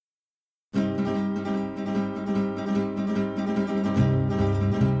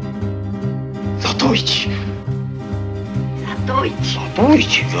Zatoichi.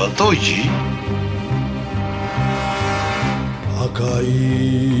 Zatoichi. Zatoichi? 赤い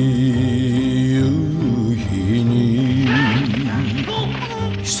夕日に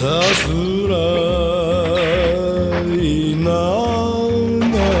さすらいな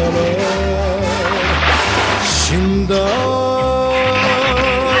がら死んだ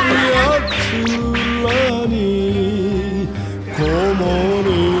奴らにこもり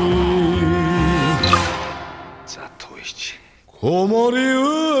Zatoichi. こもり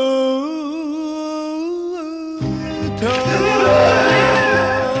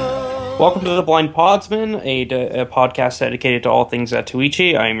Welcome to The Blind Podsman, a podcast dedicated to all things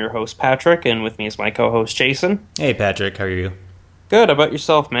Zatoichi. I am your host, Patrick, and with me is my co-host, Jason. Hey, Patrick. How are you? Good. How about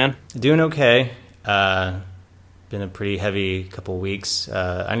yourself, man? Doing okay. Been a pretty heavy couple weeks.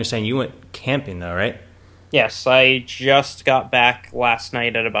 I understand you went camping, though, right? Yes, I just got back last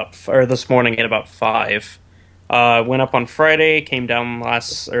night this morning at about 5. Went up on Friday, came down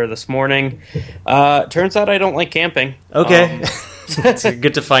this morning. Turns out I don't like camping. Okay. It's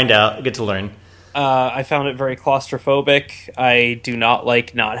good to find out. Good to learn. I found it very claustrophobic. I do not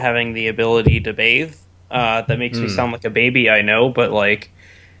like not having the ability to bathe. That makes me sound like a baby, I know, but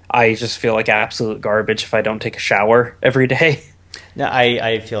I just feel like absolute garbage if I don't take a shower every day. No,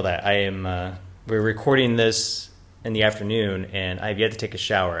 I feel that. We're recording this in the afternoon, and I've yet to take a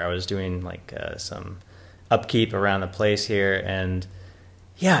shower. I was doing some upkeep around the place here, and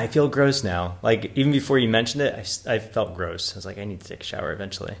yeah, I feel gross now. Even before you mentioned it, I felt gross. I was like, I need to take a shower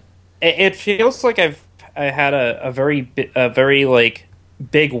eventually. It feels like I had a very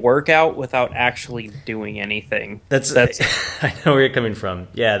big workout without actually doing anything. That's I know where you're coming from.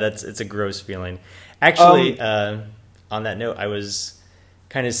 Yeah, it's a gross feeling. Actually, on that note, I was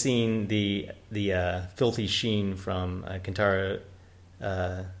kind of seeing the filthy sheen from Kentaro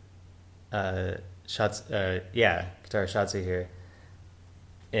Kentaro Shatsu here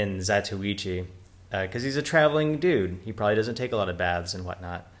in Zatoichi, because he's a traveling dude. He probably doesn't take a lot of baths and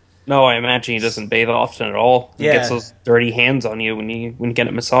whatnot. No, I imagine he doesn't bathe often at all. He gets those dirty hands on you when you get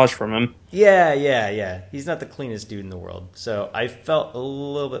a massage from him. Yeah. He's not the cleanest dude in the world. So I felt a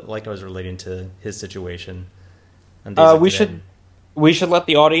little bit like I was relating to his situation. We should let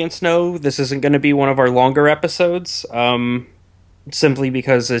the audience know this isn't going to be one of our longer episodes. Simply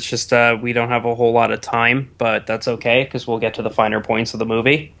because it's just we don't have a whole lot of time, but that's okay because we'll get to the finer points of the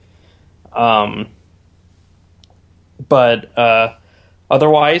movie.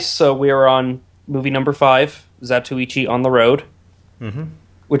 Otherwise, so we are on movie number 5, Zatoichi on the Road,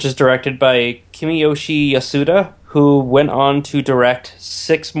 which is directed by Kimiyoshi Yasuda, who went on to direct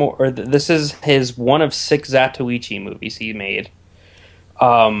 6 more. Or this is his one of 6 Zatoichi movies he made.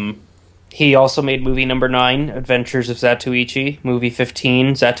 He also made movie number 9, Adventures of Zatoichi, movie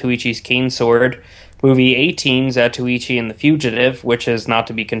 15, Zatoichi's Cane Sword, movie 18, Zatoichi and the Fugitive, which is not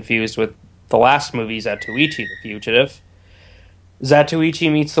to be confused with the last movie, Zatoichi the Fugitive,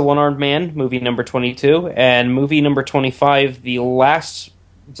 Zatoichi Meets the One-Armed Man, movie number 22, and movie number 25, the last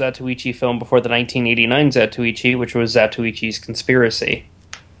Zatoichi film before the 1989 Zatoichi, which was Zatoichi's Conspiracy.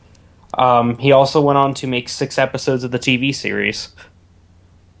 He also went on to make 6 episodes of the TV series.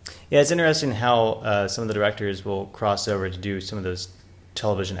 Yeah, it's interesting how some of the directors will cross over to do some of those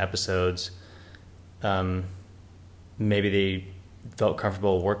television episodes. Maybe they felt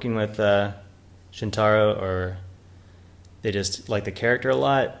comfortable working with Shintaro, or they just like the character a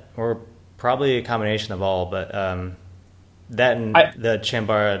lot, or probably a combination of all. But that and the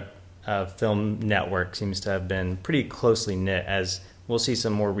Chambara Film Network seems to have been pretty closely knit, as we'll see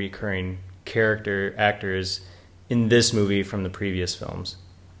some more recurring character actors in this movie from the previous films.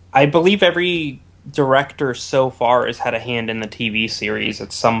 I believe every director so far has had a hand in the TV series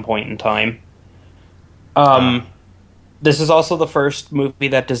at some point in time. This is also the first movie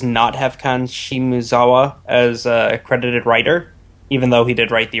that does not have Kan Shimizawa as a credited writer, even though he did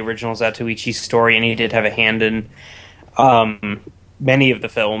write the original Zatoichi story and he did have a hand in many of the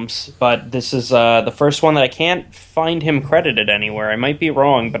films. But this is the first one that I can't find him credited anywhere. I might be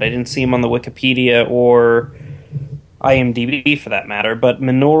wrong, but I didn't see him on the Wikipedia or IMDb for that matter, but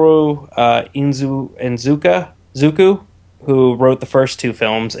Minoru Zuku, who wrote the first 2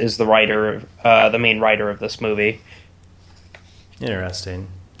 films, is the main writer of this movie. Interesting.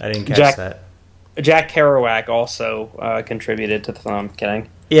 I didn't catch that. Jack Kerouac also contributed to the film. I'm kidding.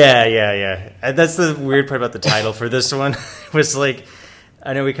 Yeah. That's the weird part about the title for this one. Was I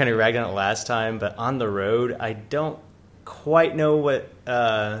know we kind of ragged on it last time, but On the Road, I don't quite know what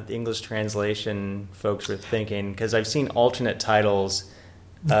the English translation folks were thinking, because I've seen alternate titles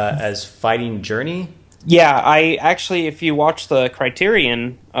as Fighting Journey, Yeah, I actually, if you watch the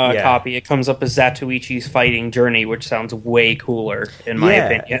Criterion Yeah. copy, it comes up as Zatoichi's fighting journey, which sounds way cooler, in my Yeah,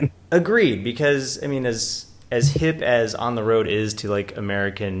 opinion. agreed. Because I mean, as hip as On the Road is to like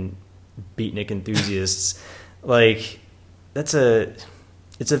American beatnik enthusiasts, like that's a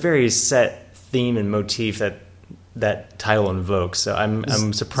it's a very set theme and motif that title invokes. So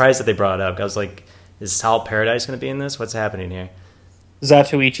I'm surprised that they brought it up. I was like, is Sal Paradise going to be in this? What's happening here?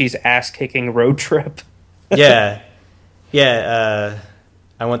 Zatoichi's ass-kicking road trip. Yeah, yeah.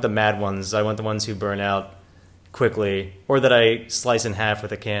 I want the mad ones. I want the ones who burn out quickly, or that I slice in half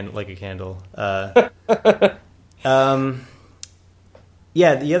with like a candle. Um,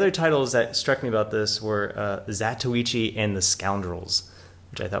 yeah, the other titles that struck me about this were Zatoichi and the Scoundrels,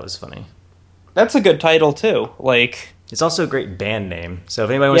 which I thought was funny. That's a good title too. Like, It's also a great band name. So if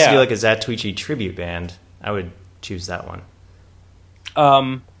anybody wants to yeah, do like a Zatoichi tribute band, I would choose that one.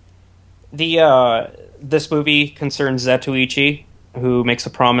 um, the this movie concerns Zatoichi, who makes a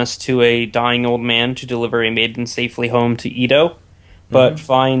promise to a dying old man to deliver a maiden safely home to Edo, but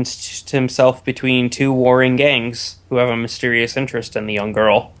finds himself between two warring gangs who have a mysterious interest in the young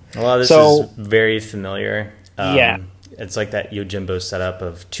girl. A lot of this So, is very familiar. yeah, It's like that Yojimbo setup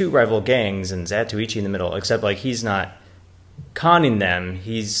of two rival gangs and Zatoichi in the middle, except like he's not conning them.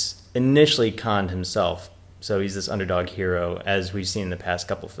 He's initially conned himself. So he's this underdog hero, as we've seen in the past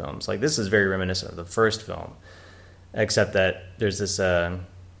couple films. Like this is very reminiscent of the first film, except that there's this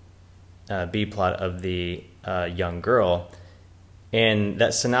B plot of the young girl. And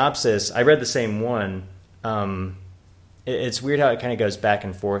that synopsis, I read the same one. It's weird how it kind of goes back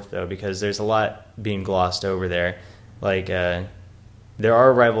and forth, though, because there's a lot being glossed over there. Like, there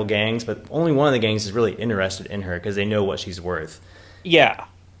are rival gangs, but only one of the gangs is really interested in her because they know what she's worth. yeah.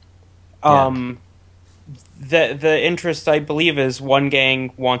 Yeah. The interest, I believe, is one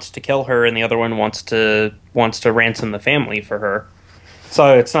gang wants to kill her and the other one wants to ransom the family for her.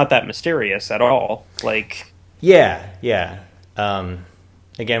 So it's not that mysterious at all. Like, Yeah, yeah.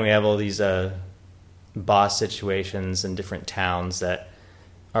 Again, we have all these boss situations in different towns that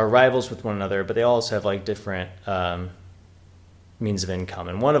are rivals with one another, but they also have like different means of income.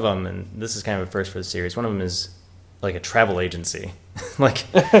 And one of them, and this is kind of a first for the series, one of them is like a travel agency. Like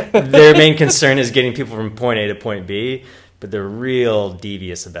their main concern is getting people from point A to point B, but they're real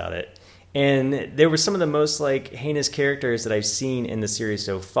devious about it. And there were some of the most like heinous characters that I've seen in the series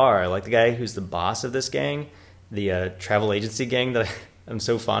so far. Like the guy who's the boss of this gang, the travel agency gang that I'm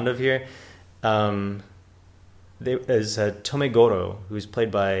so fond of here. There's Tomegoro, who's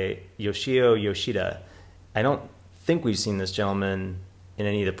played by Yoshio Yoshida. I don't think we've seen this gentleman in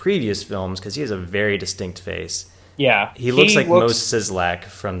any of the previous films because he has a very distinct face. yeah, He looks like Mos Sislak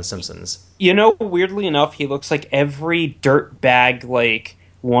from The Simpsons. You know, weirdly enough, he looks like every dirtbag, like,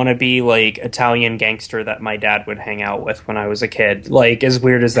 wannabe, like, Italian gangster that my dad would hang out with when I was a kid. Like, as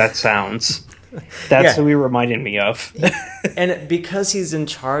weird as that sounds. That's Yeah. who he reminded me of. And because he's in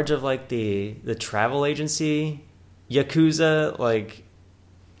charge of like the travel agency, Yakuza, like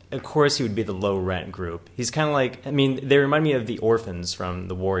of course he would be the low rent group. He's kind of like, I mean, they remind me of the orphans from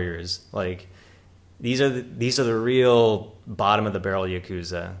the Warriors. Like these are the real bottom of the barrel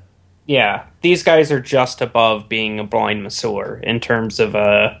Yakuza. Yeah, these guys are just above being a blind masseur in terms of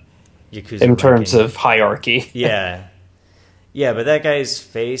Yakuza ranking. hierarchy. Yeah. Yeah, but that guy's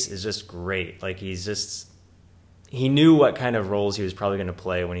face is just great. Like he knew what kind of roles he was probably going to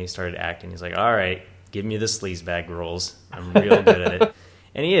play when he started acting. He's like, all right, give me the sleazebag roles. I'm real good at it.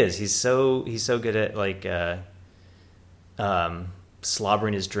 And he is. He's so good at like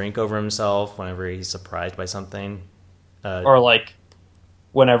slobbering his drink over himself whenever he's surprised by something. Or like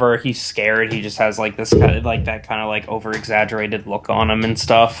whenever he's scared, he just has like this kind of like that kind of like over exaggerated look on him and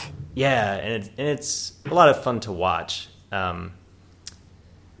stuff. Yeah, and it's a lot of fun to watch.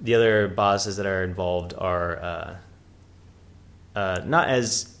 The other bosses that are involved are not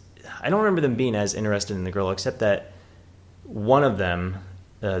as... I don't remember them being as interested in the girl, except that one of them,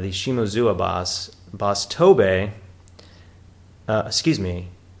 the Shimozua boss Tobe,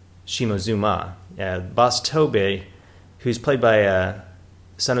 Shimozuma, yeah, boss Tobe, who's played by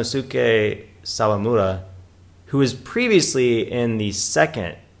Sanosuke Sawamura, who was previously in the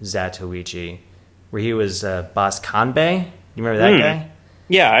second Zatoichi, where he was boss Kanbei. You remember that guy?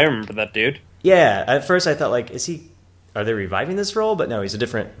 Yeah, I remember that dude. Yeah, at first I thought, like, are they reviving this role? But no, he's a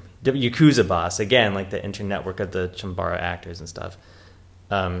different Yakuza boss. Again, like the internetwork of the Chambara actors and stuff.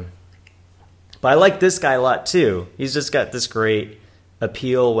 But I like this guy a lot, too. He's just got this great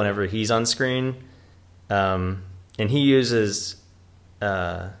appeal whenever he's on screen. And he uses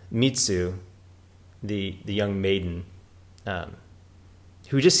Mitsu, the young maiden,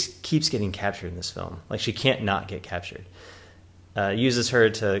 who just keeps getting captured in this film. Like, she can't not get captured. Uses her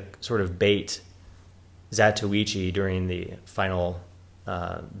to sort of bait Zatoichi during the final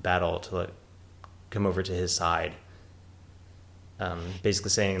battle to like, come over to his side. Basically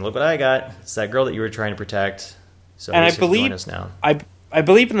saying, look what I got. It's that girl that you were trying to protect. So And I believe join us now. I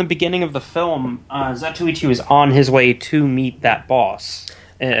believe in the beginning of the film, Zatoichi was on his way to meet that boss.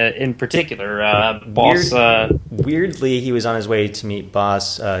 In particular, boss. Weirdly, he was on his way to meet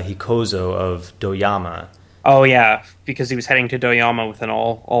boss Hikozo of Doyama. Oh yeah, because he was heading to Doyama with an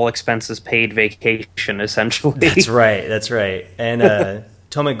all expenses paid vacation, essentially. That's right. And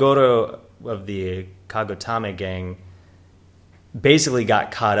Tomegoro of the Kagotame gang basically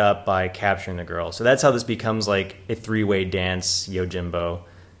got caught up by capturing the girl. So that's how this becomes like a three-way dance, Yojimbo,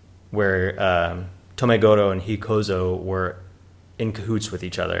 where Tomegoro and Hikozo were in cahoots with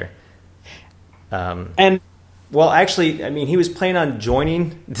each other. Well, actually, I mean, he was planning on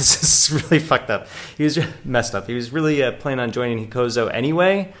joining. This is really fucked up. He was messed up. He was really planning on joining Hikozo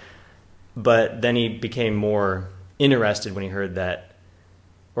anyway, but then he became more interested when he heard that,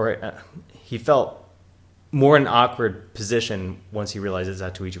 or he felt more in an awkward position once he realized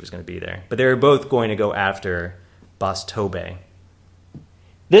that Zatoichi was going to be there. But they were both going to go after Boss Tobe.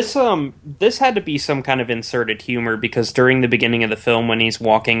 This had to be some kind of inserted humor, because during the beginning of the film, when he's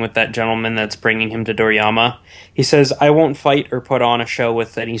walking with that gentleman that's bringing him to Doryama, he says, "I won't fight or put on a show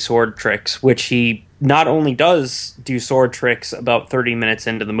with any sword tricks," which he not only does do sword tricks about 30 minutes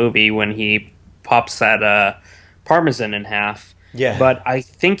into the movie when he pops that parmesan in half, but I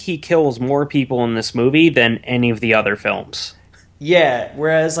think he kills more people in this movie than any of the other films. Yeah,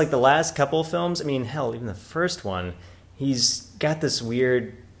 whereas like the last couple of films, I mean, hell, even the first one, he's got this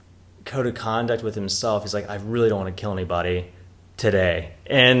weird code of conduct with himself. He's like, I really don't want to kill anybody today.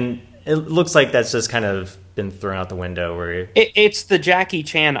 And it looks like that's just kind of been thrown out the window. Where it's the Jackie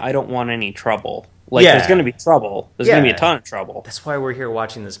Chan, I don't want any trouble. Like, there's going to be trouble. There's going to be a ton of trouble. That's why we're here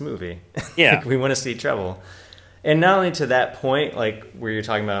watching this movie. Yeah. Like, we want to see trouble. And not only to that point, like where you're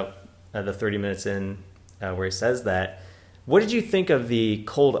talking about the 30 minutes in where he says that, what did you think of the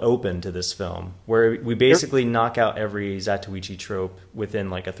cold open to this film, where we basically knock out every Zatoichi trope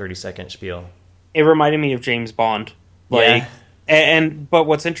within like a 30-second spiel? It reminded me of James Bond. Like, yeah. But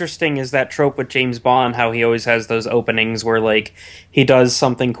what's interesting is that trope with James Bond, how he always has those openings where like he does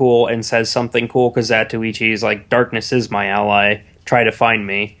something cool and says something cool because Zatoichi is like, darkness is my ally, try to find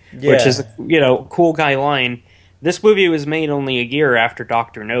me, which is, a cool guy line. This movie was made only a year after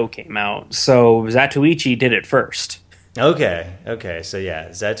Dr. No came out, so Zatoichi did it first. Okay. So yeah,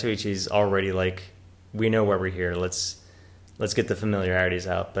 Zatoichi's already like, we know why we're here. Let's get the familiarities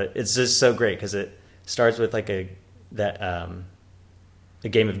out. But it's just so great because it starts with like a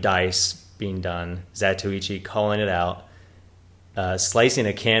game of dice being done. Zatoichi calling it out, slicing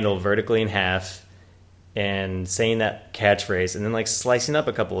a candle vertically in half, and saying that catchphrase, and then like slicing up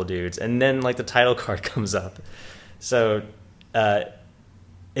a couple of dudes, and then like the title card comes up. So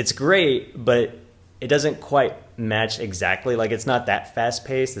it's great, but it doesn't quite match exactly. Like, it's not that fast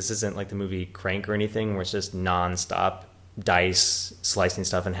paced. This isn't like the movie Crank or anything where it's just nonstop dice, slicing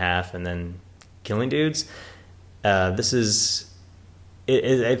stuff in half, and then killing dudes. This is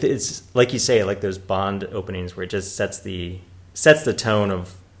it's like you say, like those Bond openings where it just sets the tone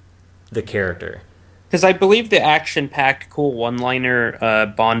of the character. Because I believe the action-packed, cool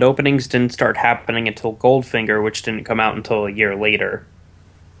one-liner Bond openings didn't start happening until Goldfinger, which didn't come out until a year later.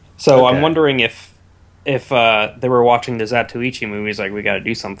 So I'm wondering if they were watching the Zatoichi movies, like, we got to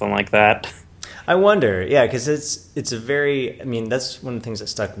do something like that. I wonder, yeah, because it's a very, I mean, that's one of the things that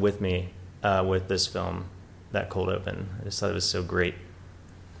stuck with me with this film, that cold open. I just thought it was so great.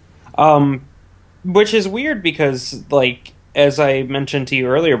 Which is weird because, like, as I mentioned to you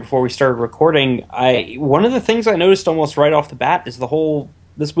earlier before we started recording, one of the things I noticed almost right off the bat is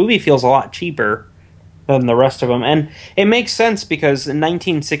this movie feels a lot cheaper than the rest of them. And it makes sense because in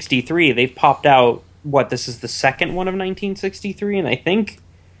 1963, they've popped out, this is the second one of 1963, and I think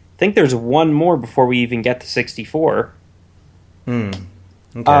there's one more before we even get to 64. Okay.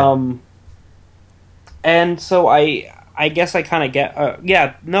 And so I guess I kind of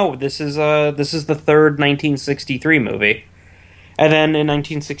get, this is the third 1963 movie. And then in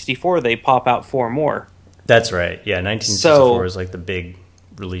 1964, they pop out four more. That's right. Yeah, 1964 is like the big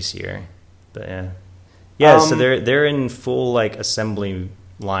release year. But yeah. So they're in full like assembly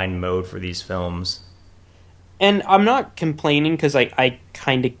line mode for these films. And I'm not complaining because I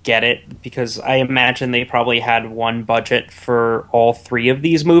kind of get it, because I imagine they probably had one budget for all three of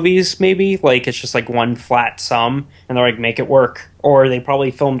these movies, maybe. Like, it's just like one flat sum, and they're like, make it work. Or they probably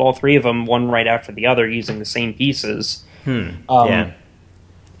filmed all three of them, one right after the other, using the same pieces. Yeah.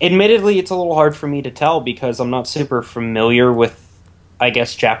 Admittedly, it's a little hard for me to tell because I'm not super familiar with, I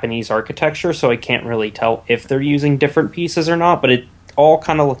guess, Japanese architecture, so I can't really tell if they're using different pieces or not, but it all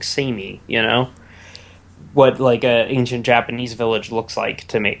kind of looks samey, you know? What, like, a ancient Japanese village looks like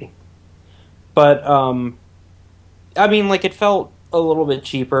to me. But, I mean, like, it felt a little bit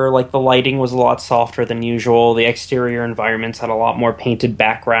cheaper. Like, the lighting was a lot softer than usual. The exterior environments had a lot more painted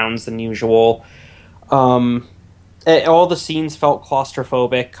backgrounds than usual. Um, all the scenes felt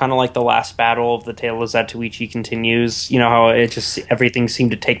claustrophobic, kind of like the last battle of the Tale of Zatoichi continues. You know how it just everything seemed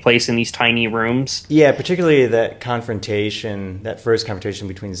to take place in these tiny rooms. Yeah, particularly that first confrontation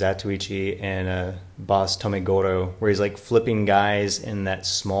between Zatoichi and boss Tomegoro, where he's like flipping guys in that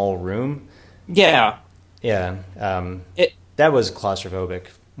small room. Yeah, Yeah, it. that was claustrophobic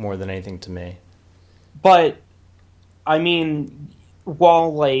more than anything to me. But I mean,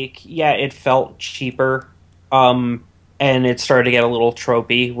 while like yeah, it felt cheaper. And it started to get a little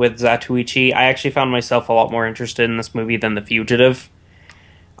tropey with Zatoichi. I actually found myself a lot more interested in this movie than The Fugitive.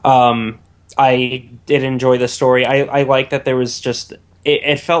 I did enjoy the story. I like that there was just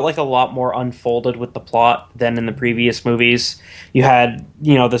it felt like a lot more unfolded with the plot than in the previous movies. You had,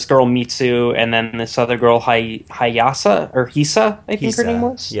 you know, this girl Mitsu and then this other girl Hayasa or Hisa, I think her name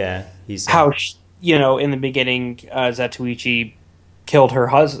was. Yeah, Hisa. How, you know, in the beginning, Zatoichi killed her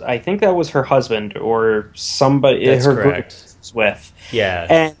husband. I think that was her husband or somebody. That's her correct. Was with. Yeah,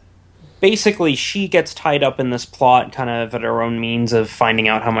 And basically, she gets tied up in this plot, kind of at her own means of finding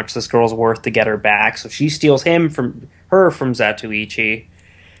out how much this girl's worth to get her back. So she steals from Zatoichi.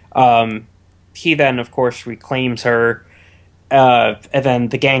 He then, of course, reclaims her. And then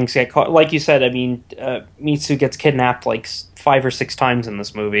the gangs get caught. Like you said, I mean, Mitsu gets kidnapped like 5 or 6 times in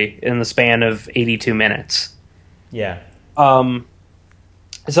this movie in the span of 82 minutes. yeah.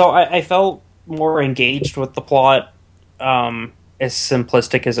 So I felt more engaged with the plot, as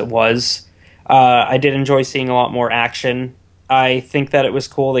simplistic as it was. I did enjoy seeing a lot more action. I think that it was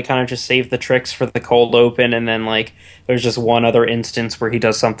cool. They kind of just saved the tricks for the cold open, and then like there's just one other instance where he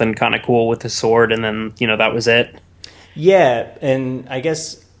does something kind of cool with his sword, and then you know that was it. Yeah, and I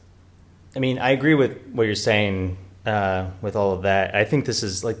guess, I mean, I agree with what you're saying with all of that. I think this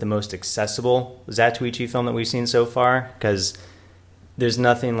is like the most accessible Zatoichi film that we've seen so far, because there's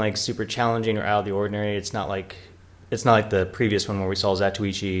nothing like super challenging or out of the ordinary. It's not like the previous one where we saw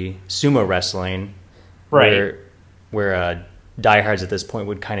Zatoichi sumo wrestling, Right. Where diehards at this point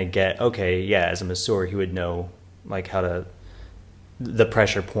would kind of get, okay, yeah, as a masseur, he would know like the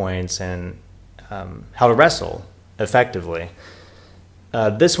pressure points and how to wrestle effectively.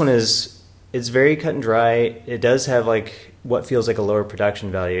 This one it's very cut and dry. It does have like what feels like a lower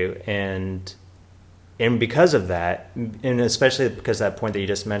production value, and because of that, and especially because of that point that you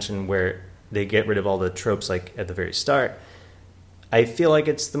just mentioned where they get rid of all the tropes like at the very start, I feel like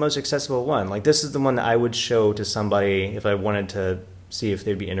it's the most accessible one. Like this is the one that I would show to somebody if I wanted to see if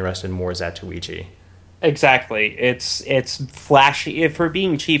they'd be interested in more Zatoichi. Exactly. It's flashy. For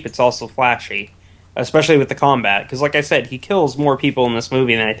being cheap, it's also flashy, especially with the combat. Because, like I said, he kills more people in this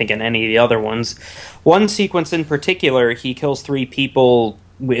movie than I think in any of the other ones. One sequence in particular, he kills 3 people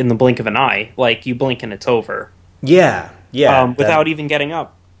in the blink of an eye. Like you blink and it's over. Yeah. Without even getting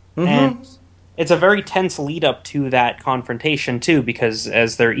up. Mm-hmm. And it's a very tense lead up to that confrontation too, because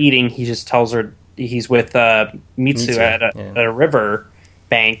as they're eating, he just tells her he's with Mitsu at a river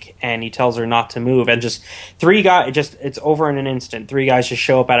bank, and he tells her not to move, and just 3 guys, it's over in an instant. 3 guys just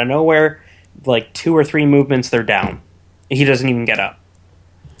show up out of nowhere, like 2 or 3 movements, they're down. He doesn't even get up.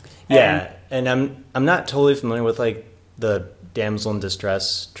 Yeah, and I'm not totally familiar with like the damsel in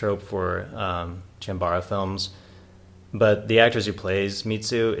distress trope for Chambara films, but the actress who plays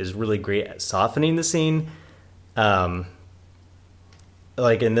Mitsu is really great at softening the scene. Like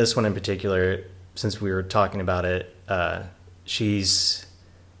in this one in particular, since we were talking about it, she's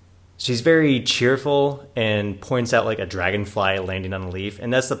very cheerful and points out like a dragonfly landing on a leaf,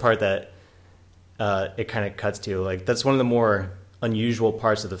 and that's the part that it kind of cuts to. Like that's one of the more unusual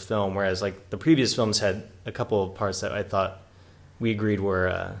parts of the film, whereas like the previous films had a couple of parts that I thought we agreed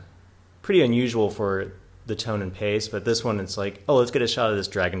were pretty unusual for the tone and pace, but this one it's like, oh, let's get a shot of this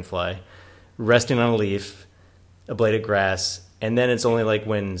dragonfly resting on a leaf, a blade of grass, and then it's only like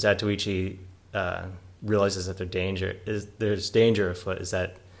when Zatoichi realizes that there's danger afoot is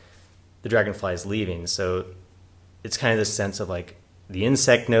that the dragonfly is leaving. So it's kind of this sense of like the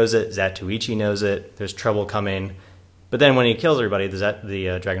insect knows it, Zatoichi knows it, there's trouble coming, but then when he kills everybody,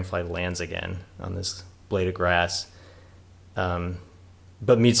 the dragonfly lands again on this blade of grass.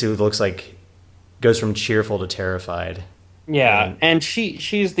 But Mitsu looks like goes from cheerful to terrified Yeah, and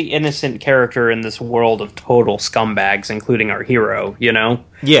she's the innocent character in this world of total scumbags, including our hero, you know?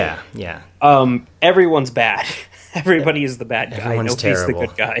 Yeah, yeah. Everyone's bad. Everybody is the bad guy. Everyone's Nobody's terrible. the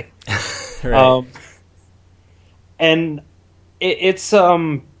good guy. Right. And it's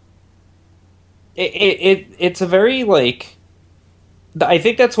it's a very, like, I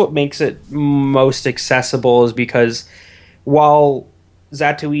think that's what makes it most accessible, is because while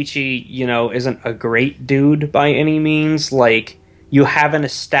Zatoichi, you know, isn't a great dude by any means, like, you have an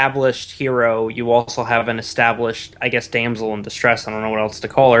established hero, you also have an established, I guess, damsel in distress, I don't know what else to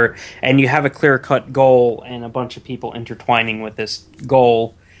call her, and you have a clear-cut goal and a bunch of people intertwining with this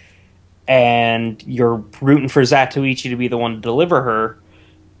goal, and you're rooting for Zatoichi to be the one to deliver her,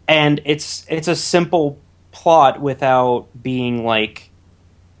 and it's a simple plot without being, like,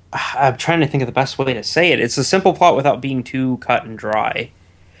 I'm trying to think of the best way to say it. It's a simple plot without being too cut and dry.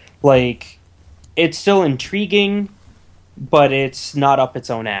 Like, it's still intriguing, but it's not up its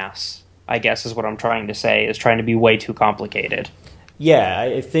own ass, I guess is what I'm trying to say, is trying to be way too complicated. Yeah,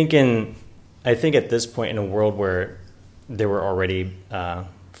 I think at this point in a world where there were already 4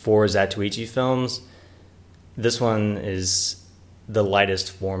 Zatoichi films, this one is the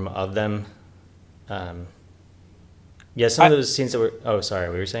lightest form of them. Yeah, some of those scenes that were... Oh, sorry,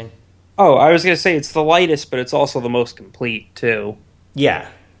 what were you saying? Oh, I was going to say it's the lightest, but it's also the most complete, too. Yeah.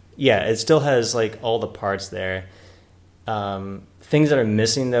 Yeah, it still has, like, all the parts there. Things that are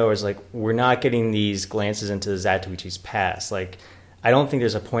missing, though, is, like, we're not getting these glances into Zatoichi's past. Like, I don't think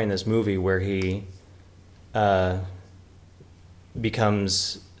there's a point in this movie where he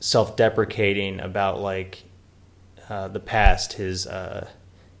becomes self-deprecating about, like, the past, his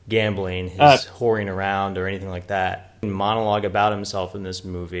gambling, his whoring around, or anything like that. Monologue about himself in this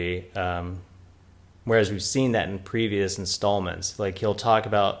movie, whereas we've seen that in previous installments. Like, he'll talk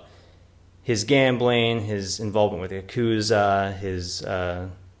about his gambling, his involvement with Yakuza, his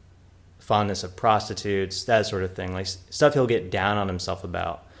fondness of prostitutes, that sort of thing, like stuff he'll get down on himself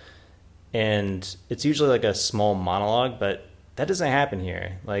about. And it's usually like a small monologue, but that doesn't happen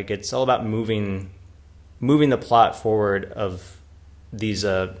here. Like, it's all about moving the plot forward of these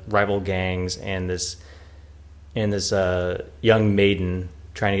rival gangs and this young maiden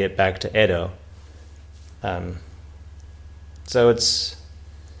trying to get back to Edo. So it's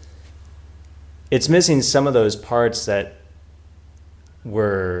missing some of those parts that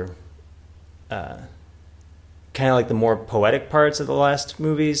were kind of like the more poetic parts of the last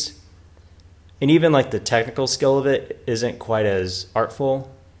movies. And even like the technical skill of it isn't quite as artful.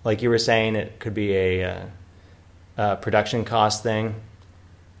 Like you were saying, it could be a production cost thing.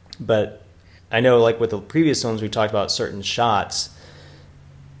 But I know, like with the previous ones, we talked about certain shots,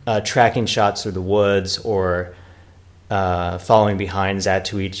 tracking shots through the woods, or following behind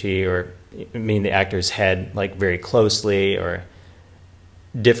Zatoichi, or the actor's head like very closely, or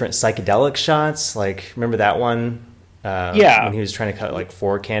different psychedelic shots. Like, remember that one? When he was trying to cut like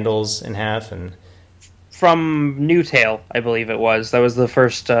 4 candles in half, and from New Tale, I believe it was. That was the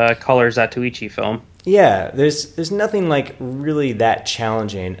first color Zatoichi film. Yeah, there's nothing like really that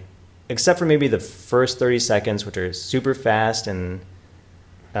challenging, except for maybe the first 30 seconds, which are super fast and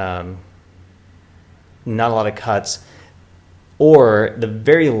not a lot of cuts, or the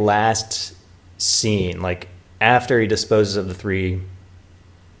very last scene, like after he disposes of the 3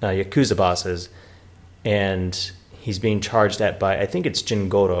 Yakuza bosses, and he's being charged at by, I think it's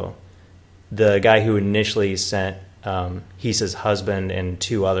Jingoro, the guy who initially sent Hisa's husband and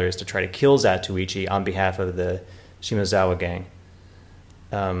 2 others to try to kill Zatoichi on behalf of the Shimozawa gang.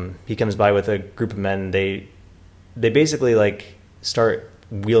 He comes by with a group of men. They basically like start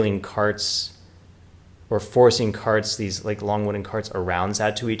wheeling carts or forcing carts, these like long wooden carts around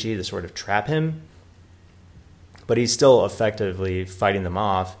Zatoichi to sort of trap him. But he's still effectively fighting them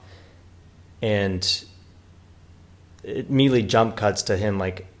off. And it immediately jump cuts to him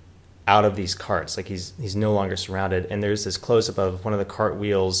like out of these carts. Like he's no longer surrounded. And there's this close up of one of the cart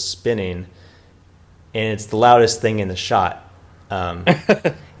wheels spinning. And it's the loudest thing in the shot.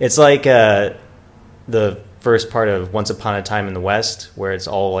 It's like the first part of Once Upon a Time in the West, where it's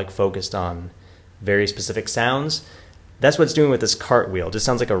all like focused on very specific sounds. That's what it's doing with this cartwheel. It just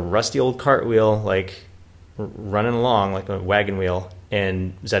sounds like a rusty old cartwheel, like running along like a wagon wheel,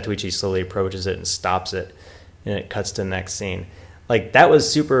 and Zatoichi slowly approaches it and stops it, and it cuts to the next scene. Like, that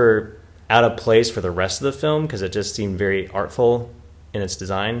was super out of place for the rest of the film, because it just seemed very artful in its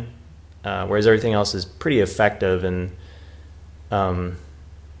design, whereas everything else is pretty effective and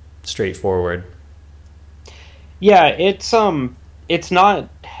straightforward. Yeah, it's not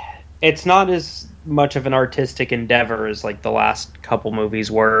as much of an artistic endeavor as like the last couple movies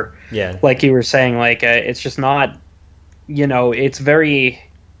were. Yeah, like you were saying, like it's just not it's very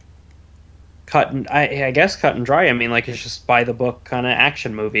I guess cut and dry. I mean, like, it's just by the book kind of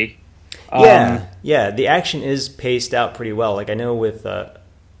action movie. Yeah. The action is paced out pretty well. Like I know with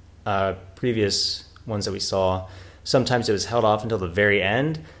previous ones that we saw, sometimes it was held off until the very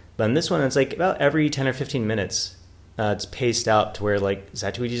end. But in this one, it's like about every 10 or 15 minutes, it's paced out to where like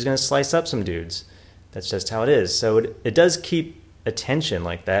Zatoichi's going to slice up some dudes. That's just how it is. So it does keep attention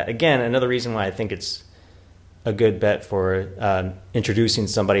like that. Again, another reason why I think it's a good bet for introducing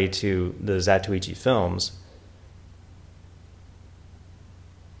somebody to the Zatoichi films.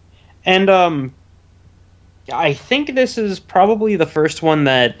 And I think this is probably the first one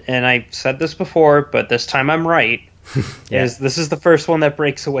that, and I've said this before, but this time I'm right, this is the first one that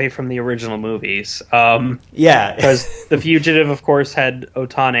breaks away from the original movies. Because The Fugitive, of course, had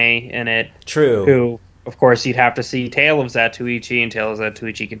Otane in it. True. Who, of course, you'd have to see Tale of Zatoichi, and Tale of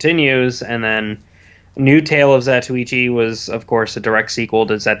Zatoichi Continues, and then New Tale of Zatoichi was, of course, a direct sequel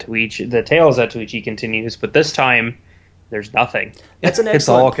to Zatoichi. The Tale of Zatoichi Continues, but this time there's nothing. That's an excellent It's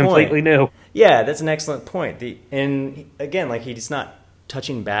all point. completely new. Yeah, that's an excellent point. And again, like he's not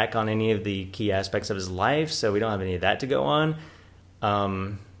touching back on any of the key aspects of his life, so we don't have any of that to go on.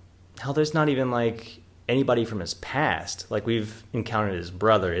 Hell, there's not even like anybody from his past. Like we've encountered his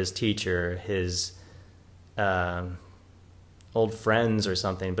brother, his teacher, his old friends or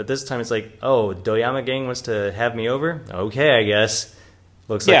something. But this time it's like, oh, Doyama gang wants to have me over? Okay, I guess.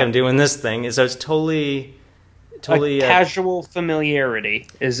 Looks like I'm doing this thing. So it's totally a casual familiarity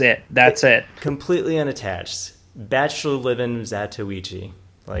is it. That's it. Completely unattached. Bachelor living Zatoichi.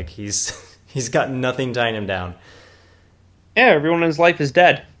 Like he's got nothing tying him down. Yeah, everyone in his life is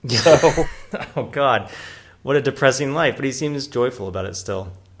dead. So oh God. What a depressing life, but he seems joyful about it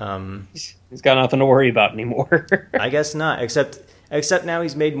still. He's got nothing to worry about anymore. I guess not, except now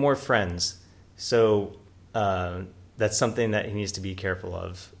he's made more friends. So that's something that he needs to be careful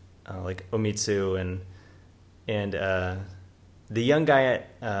of. Like Omitsu and the young guy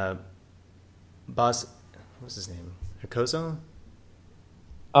at boss, what's his name? Hikozo?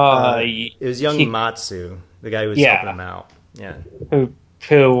 It was young Matsu, the guy who was helping him out. Yeah.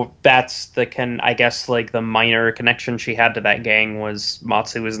 Who that's I guess like the minor connection she had to that gang was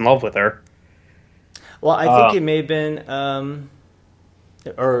Matsu was in love with her. Well, I think it may have been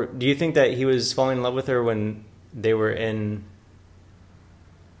or do you think that he was falling in love with her when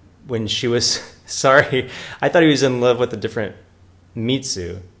she was sorry, I thought he was in love with a different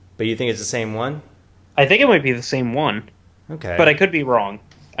Mitsu, but you think it's the same one? I think it might be the same one. Okay. But I could be wrong.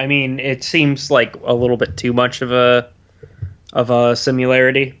 I mean, it seems like a little bit too much of a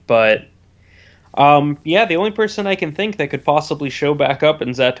similarity, but the only person I can think that could possibly show back up in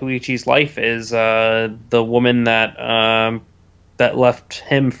Zatoichi's life is the woman that left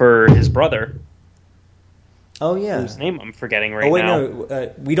him for his brother. Oh yeah, whose name I'm forgetting now.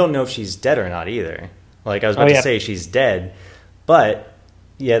 No, we don't know if she's dead or not either. Like I was about to say, she's dead, but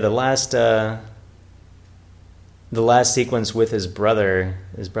yeah, the last sequence with his brother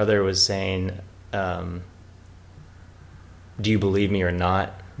was saying, "Do you believe me or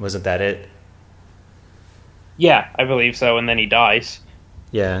not?" Wasn't that it? Yeah, I believe so. And then he dies.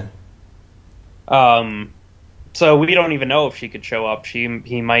 Yeah. So we don't even know if she could show up.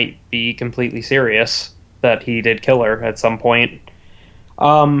 He might be completely serious that he did kill her at some point.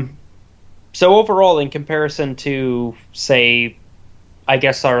 So overall, in comparison to, say, I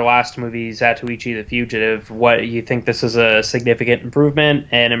guess our last movie, Zatoichi the Fugitive, what you think this is a significant improvement,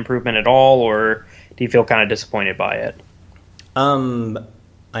 an improvement at all, or do you feel kind of disappointed by it?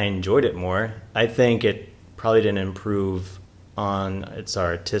 I enjoyed it more. I think it probably didn't improve on its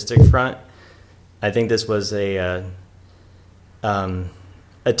artistic front. I think this was a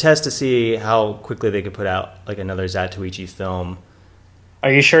test to see how quickly they could put out like another Zatoichi film.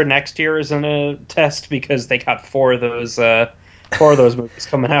 Are you sure next year isn't a test, because they got four of those movies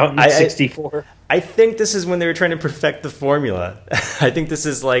coming out in '64? I think this is when they were trying to perfect the formula. I think this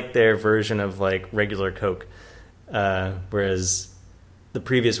is like their version of like regular Coke, whereas the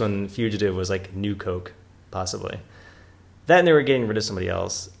previous one, Fugitive, was like new Coke, possibly. That and they were getting rid of somebody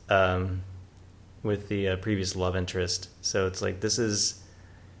else with the previous love interest. So it's like this is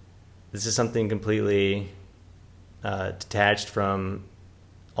something completely detached from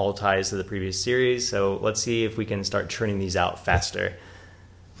all ties to the previous series. So let's see if we can start churning these out faster.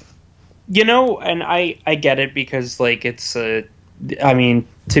 And I get it, because like it's I mean,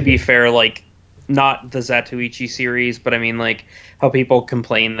 to be fair, like not the Zatoichi series, but I mean like how people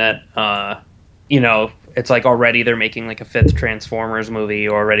complain that it's like already they're making like a 5th Transformers movie,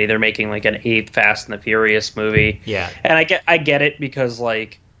 or already they're making like an 8th Fast and the Furious movie. Yeah. And I get it, because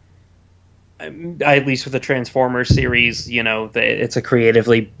like at least with the Transformers series, it's a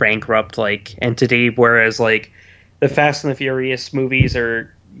creatively bankrupt like entity, whereas like the Fast and the Furious movies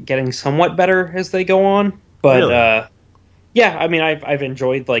are getting somewhat better as they go on. But Really? yeah, I mean, I've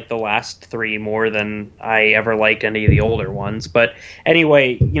enjoyed like the last three more than I ever liked any of the older ones. But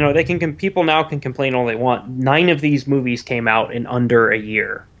anyway, they people now can complain all they want. 9 of these movies came out in under a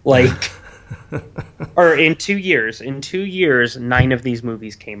year, like, or in 2 years. In 2 years, 9 of these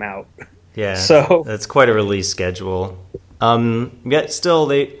movies came out. Yeah, So that's quite a release schedule. Yet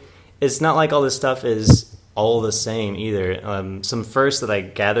still, it's not like all this stuff is all the same either. Some first that I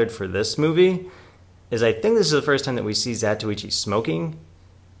gathered for this movie is I think this is the first time that we see Zatoichi smoking.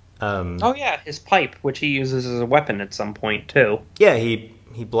 oh yeah, his pipe, which he uses as a weapon at some point too. Yeah, he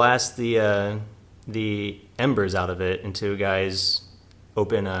blasts the embers out of it into a guy's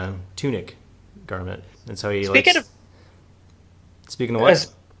open tunic garment. That's how he Speaking likes. of Speaking of what?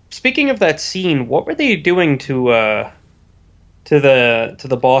 speaking of that scene, what were they doing to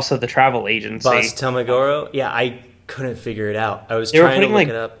the boss of the travel agency? Boss Tomagoro? Yeah, I couldn't figure it out. I was They were trying to putting, look like,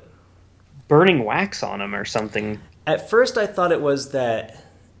 it up. burning wax on him or something. At first, I thought it was that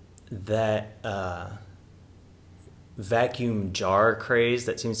vacuum jar craze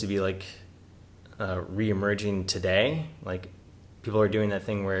that seems to be like re-emerging today. Like people are doing that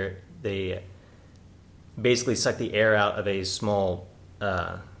thing where they basically suck the air out of a small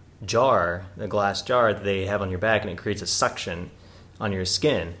jar, a glass jar that they have on your back, and it creates a suction on your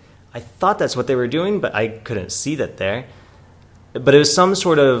skin. I thought that's what they were doing, but I couldn't see that there. But it was some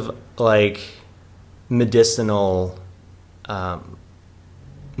sort of like medicinal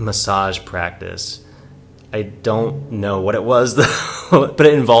massage practice. I don't know what it was, though, but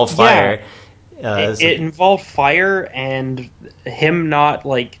it involved fire. It involved fire and him not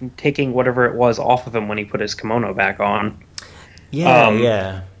like taking whatever it was off of him when he put his kimono back on.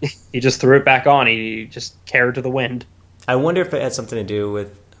 Yeah. He just threw it back on. He just carried to the wind. I wonder if it had something to do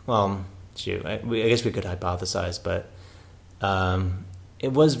with, well, shoot, I guess we could hypothesize, but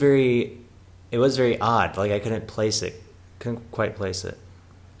it was very odd. Like I couldn't quite place it.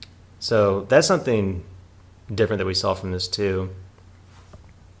 So that's something different that we saw from this too.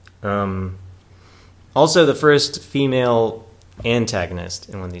 Also, the first female antagonist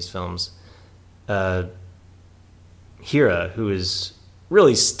in one of these films, Hira, who is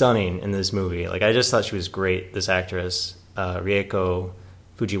really stunning in this movie. Like I just thought she was great. This actress, Rieko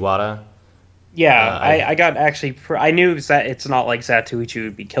Fujiwara. Yeah, I got actually. I knew that it's not like Zatoichi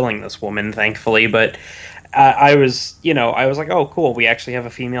would be killing this woman, thankfully, but I was like, oh, cool, we actually have a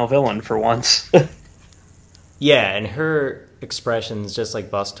female villain for once. Yeah, and her expressions, just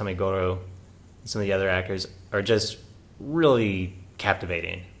like Boss Tomigoro and some of the other actors, are just really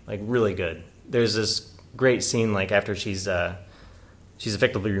captivating, like really good. There's this great scene, like after she's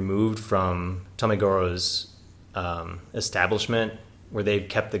effectively removed from Tomigoro's establishment, where they've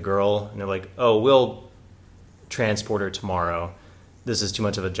kept the girl, and they're like, oh, we'll transport her tomorrow. This is too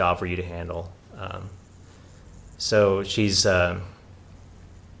much of a job for you to handle. So she's removed,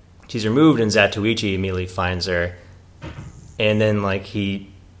 and Zatoichi immediately finds her, and then like he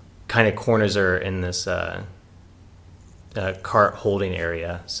kind of corners her in this cart holding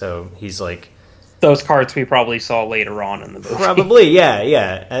area. So he's like, those carts we probably saw later on in the movie. probably,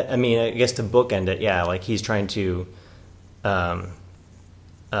 yeah. I mean, I guess to bookend it, yeah, like he's trying to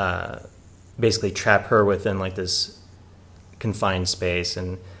basically trap her within like this confined space,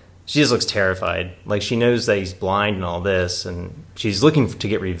 and she just looks terrified. Like she knows that he's blind and all this, and she's looking to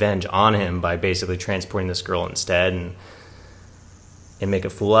get revenge on him by basically transporting this girl instead and make a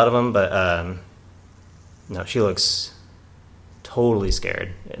fool out of him. But no, she looks totally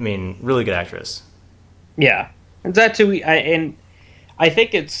scared. I mean, really good actress. Yeah, and I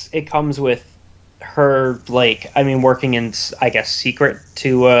think it comes with her, like, I mean, working in, I guess, secret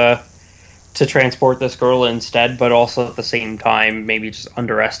to transport this girl instead, but also at the same time maybe just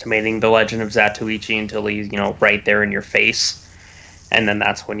underestimating the legend of Zatoichi until he's, right there in your face, and then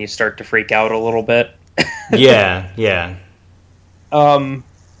that's when you start to freak out a little bit. Yeah.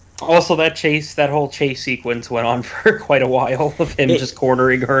 Also, that whole chase sequence went on for quite a while of him just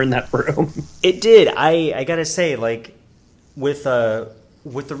cornering her in that room. It did. I gotta say, like, with the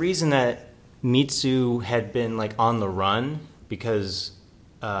reason that Mitsu had been like on the run because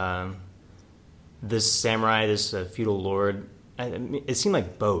this samurai, this feudal lord, it seemed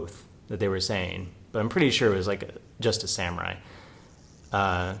like both that they were saying, but I'm pretty sure it was like just a samurai,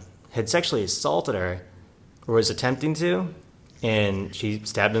 had sexually assaulted her, or was attempting to, and she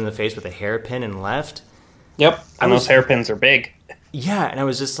stabbed him in the face with a hairpin and left. Yep, and those hairpins are big. Yeah, and I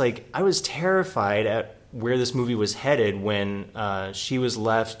was just like, I was terrified at where this movie was headed when she was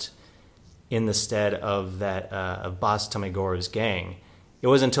left in the stead of that of Boss Tamegoro's gang. It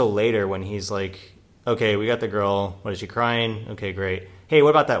wasn't until later when he's like, okay, we got the girl. What, is she crying? Okay, great. Hey,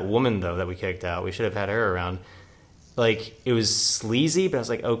 what about that woman, though, that we kicked out? We should have had her around. Like, it was sleazy, but I was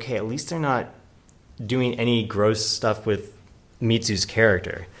like, okay, at least they're not doing any gross stuff with Mitsu's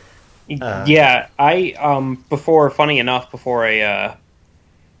character. Yeah, funny enough, before I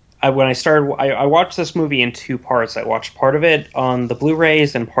watched this movie in two parts. I watched part of it on the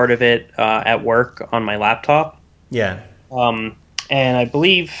Blu-rays and part of it at work on my laptop. Yeah. And I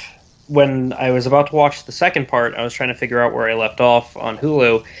believe when I was about to watch the second part, I was trying to figure out where I left off on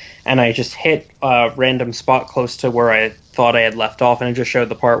Hulu, and I just hit a random spot close to where I thought I had left off, and it just showed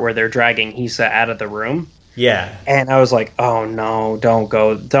the part where they're dragging Hisa out of the room. Yeah. And I was like, oh no,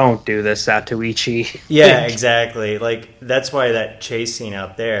 don't do this, Zatoichi. Yeah, exactly. Like, that's why that chase scene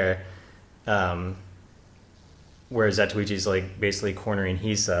out there, where Zatoichi's like basically cornering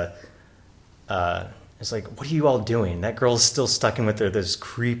Hisa, it's like, what are you all doing? That girl's still stuck in with her. Those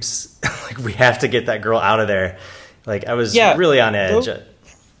creeps. Like, we have to get that girl out of there. Like, I was really on edge.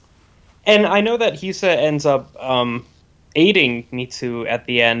 And I know that Hisa ends up aiding Mitsu at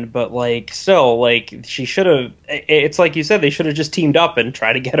the end, but like, still, like, she should have. It's like you said, they should have just teamed up and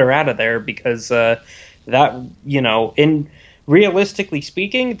tried to get her out of there, because that, in realistically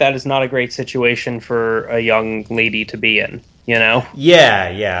speaking, that is not a great situation for a young lady to be in.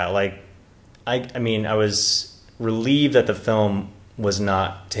 Yeah. Like, I mean, I was relieved that the film was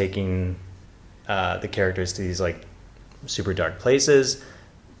not taking the characters to these like super dark places,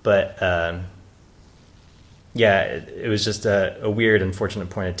 but it was just a weird, unfortunate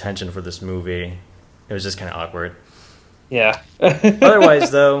point of tension for this movie. It was just kind of awkward. Yeah.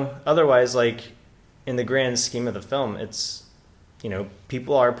 otherwise, like, in the grand scheme of the film, it's,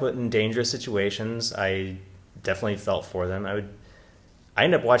 people are put in dangerous situations. I definitely felt for them. I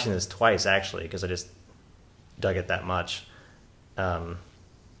ended up watching this twice, actually, because I just dug it that much. But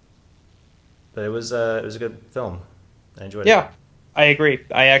it was a good film. I enjoyed it. Yeah, I agree.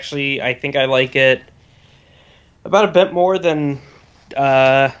 I think I like it about a bit more than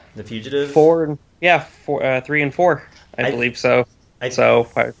The Fugitive? 3 and 4. I believe so.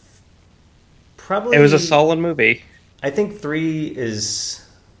 Probably, it was a solid movie. I think 3 is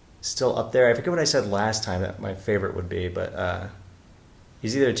still up there. I forget what I said last time that my favorite would be, but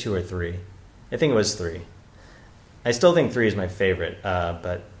he's either 2 or 3. I think it was 3. I still think 3 is my favorite,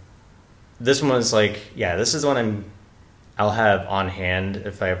 but this one was like, this is one I'll have on hand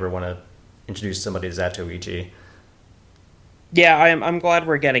if I ever want to introduce somebody to Zatoichi. Yeah, I'm glad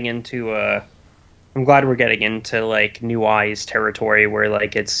we're getting into like New Eyes territory, where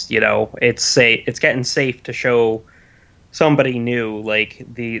like it's getting safe to show somebody new like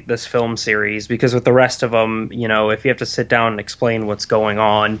this film series, because with the rest of them, if you have to sit down and explain what's going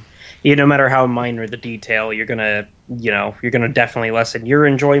on, no matter how minor the detail, you're gonna definitely lessen your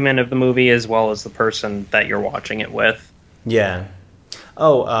enjoyment of the movie as well as the person that you're watching it with. Yeah.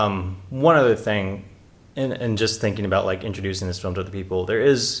 Oh, one other thing, and just thinking about like introducing this film to other people, there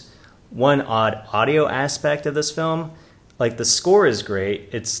is one odd audio aspect of this film. Like, the score is great.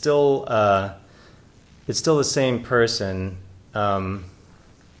 It's still the same person, Akira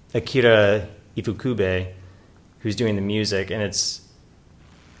Ifukube, who's doing the music, and it's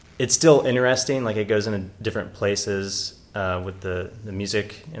still interesting. Like, it goes into different places with the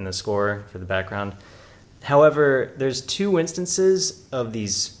music and the score for the background. However, there's 2 instances of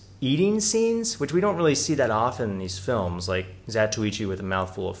these eating scenes, which we don't really see that often in these films, like Zatoichi with a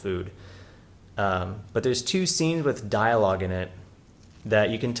mouthful of food. But there's 2 scenes with dialogue in it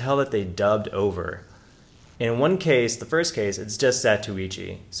that you can tell that they dubbed over. In one case, the first case, it's just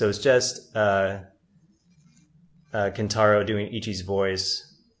Zatoichi. So it's just Kentaro doing Ichi's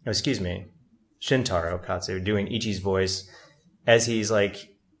voice. No, excuse me, Shintaro Katsu doing Ichi's voice as he's like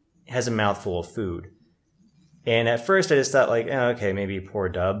has a mouthful of food. And at first I just thought like, okay, maybe poor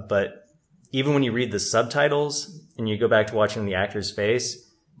dub. But even when you read the subtitles and you go back to watching the actor's face,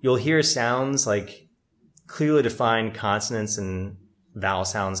 you'll hear sounds like clearly defined consonants and vowel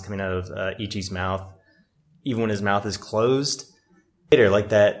sounds coming out of Ichi's mouth, even when his mouth is closed. Later, like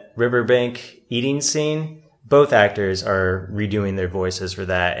that riverbank eating scene, both actors are redoing their voices for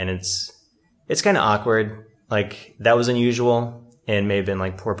that, and it's kind of awkward. Like, that was unusual and may have been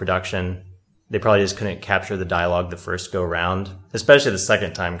like poor production. They probably just couldn't capture the dialogue the first go round, especially the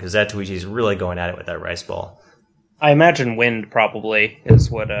second time, because Zatoichi's really going at it with that rice ball. I imagine wind probably is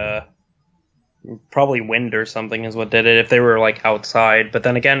what probably wind or something is what did it if they were like outside. But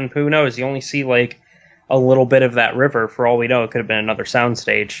then again, who knows? You only see like a little bit of that river. For all we know, it could have been another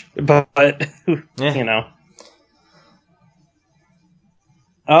soundstage. But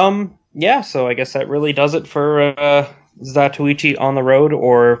Yeah, so I guess that really does it for Zatoichi on the Road,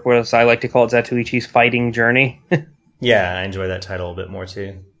 or as I like to call it, Zatoichi's Fighting Journey. Yeah, I enjoy that title a bit more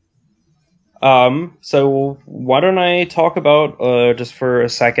too. So why don't I talk about, just for a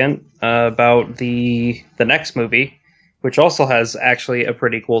second, about the next movie, which also has actually a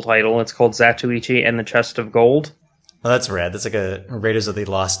pretty cool title. It's called Zatoichi and the Chest of Gold. Oh, that's rad. That's like a Raiders of the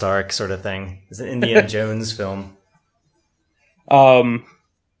Lost Ark sort of thing. It's an Indiana Jones film.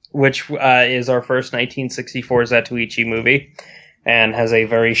 Which is our first 1964 Zatoichi movie, and has a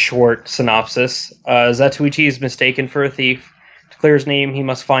very short synopsis. Zatoichi is mistaken for a thief. To clear his name, he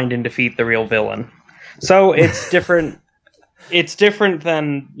must find and defeat the real villain. So it's different. It's different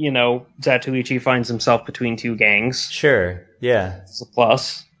than, Zatoichi finds himself between two gangs. Sure, yeah. It's a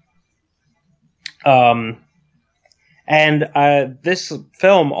plus. And this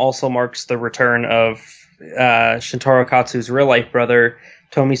film also marks the return of Shintaro Katsu's real-life brother,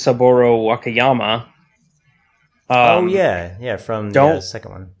 Tomisaburo Wakayama. From the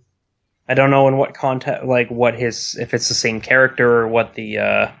second one. I don't know in what context, if it's the same character or what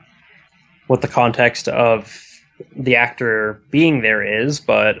the context of the actor being there is,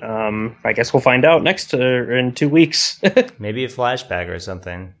 but I guess we'll find out in 2 weeks. Maybe a flashback or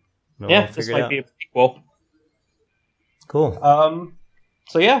something. This might be a prequel. Cool.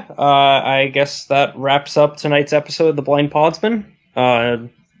 So yeah, I guess that wraps up tonight's episode of The Blind Podsman.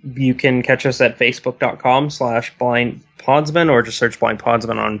 You can catch us at facebook.com/blindpodsman, or just search Blind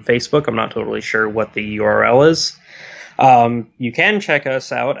Podsman on Facebook. I'm not totally sure what the URL is. You can check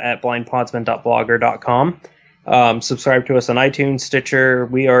us out at blindpodsman.blogger.com. Subscribe to us on iTunes, Stitcher.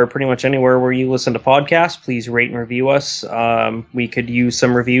 We are pretty much anywhere where you listen to podcasts. Please rate and review us. We could use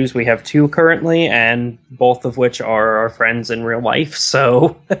some reviews. We have 2 currently, and both of which are our friends in real life.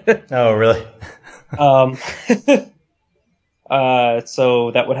 So, oh, really?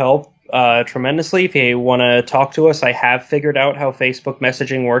 So that would help tremendously. If you want to talk to us, I have figured out how Facebook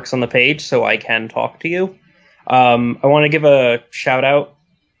messaging works on the page, so I can talk to you. I want to give a shout out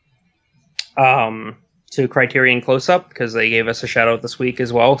to Criterion Close-Up, because they gave us a shout out this week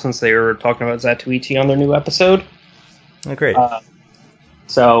as well, since they were talking about Zatoichi on their new episode. Oh, great.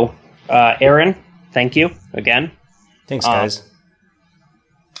 Aaron, thank you again. Thanks, guys.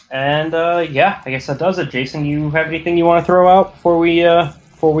 And I guess that does it. Jason, you have anything you want to throw out before we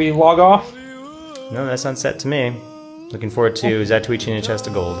log off? No, that sounds set to me. Looking forward to Zatoichi and the Chest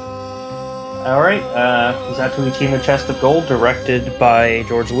of Gold. All right, Zatoichi and the Chest of Gold, directed by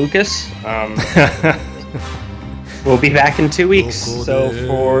George Lucas. We'll be back in 2 weeks. So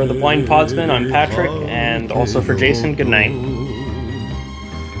for The Blind Podsman, I'm Patrick, and also for Jason, good night.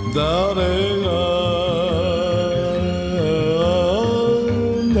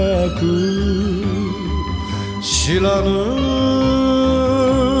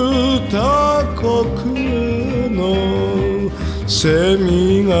セ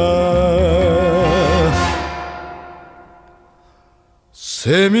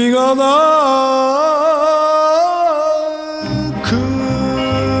ミが鳴く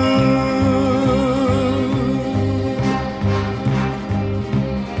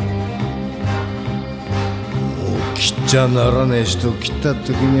起きちゃならねえ人来た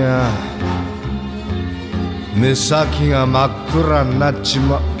時にゃ目先が真っ暗になっち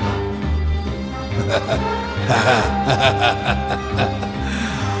まう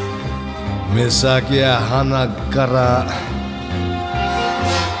目先や鼻から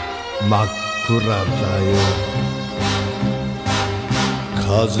真っ暗だよ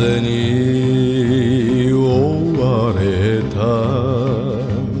風に追われた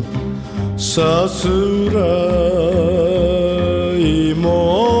さすらい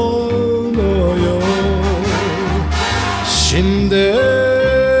ものよ死んで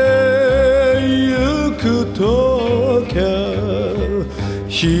ゆくときゃ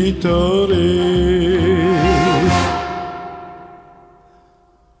一人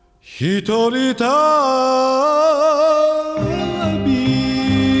一人旅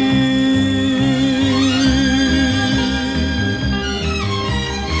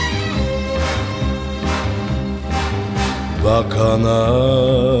バカな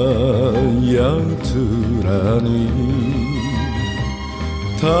やつらに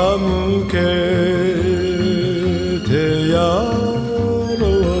手向けてやろ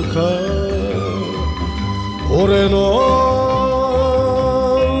うか俺の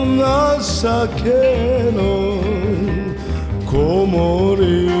情けのこも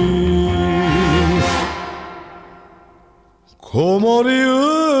りこもり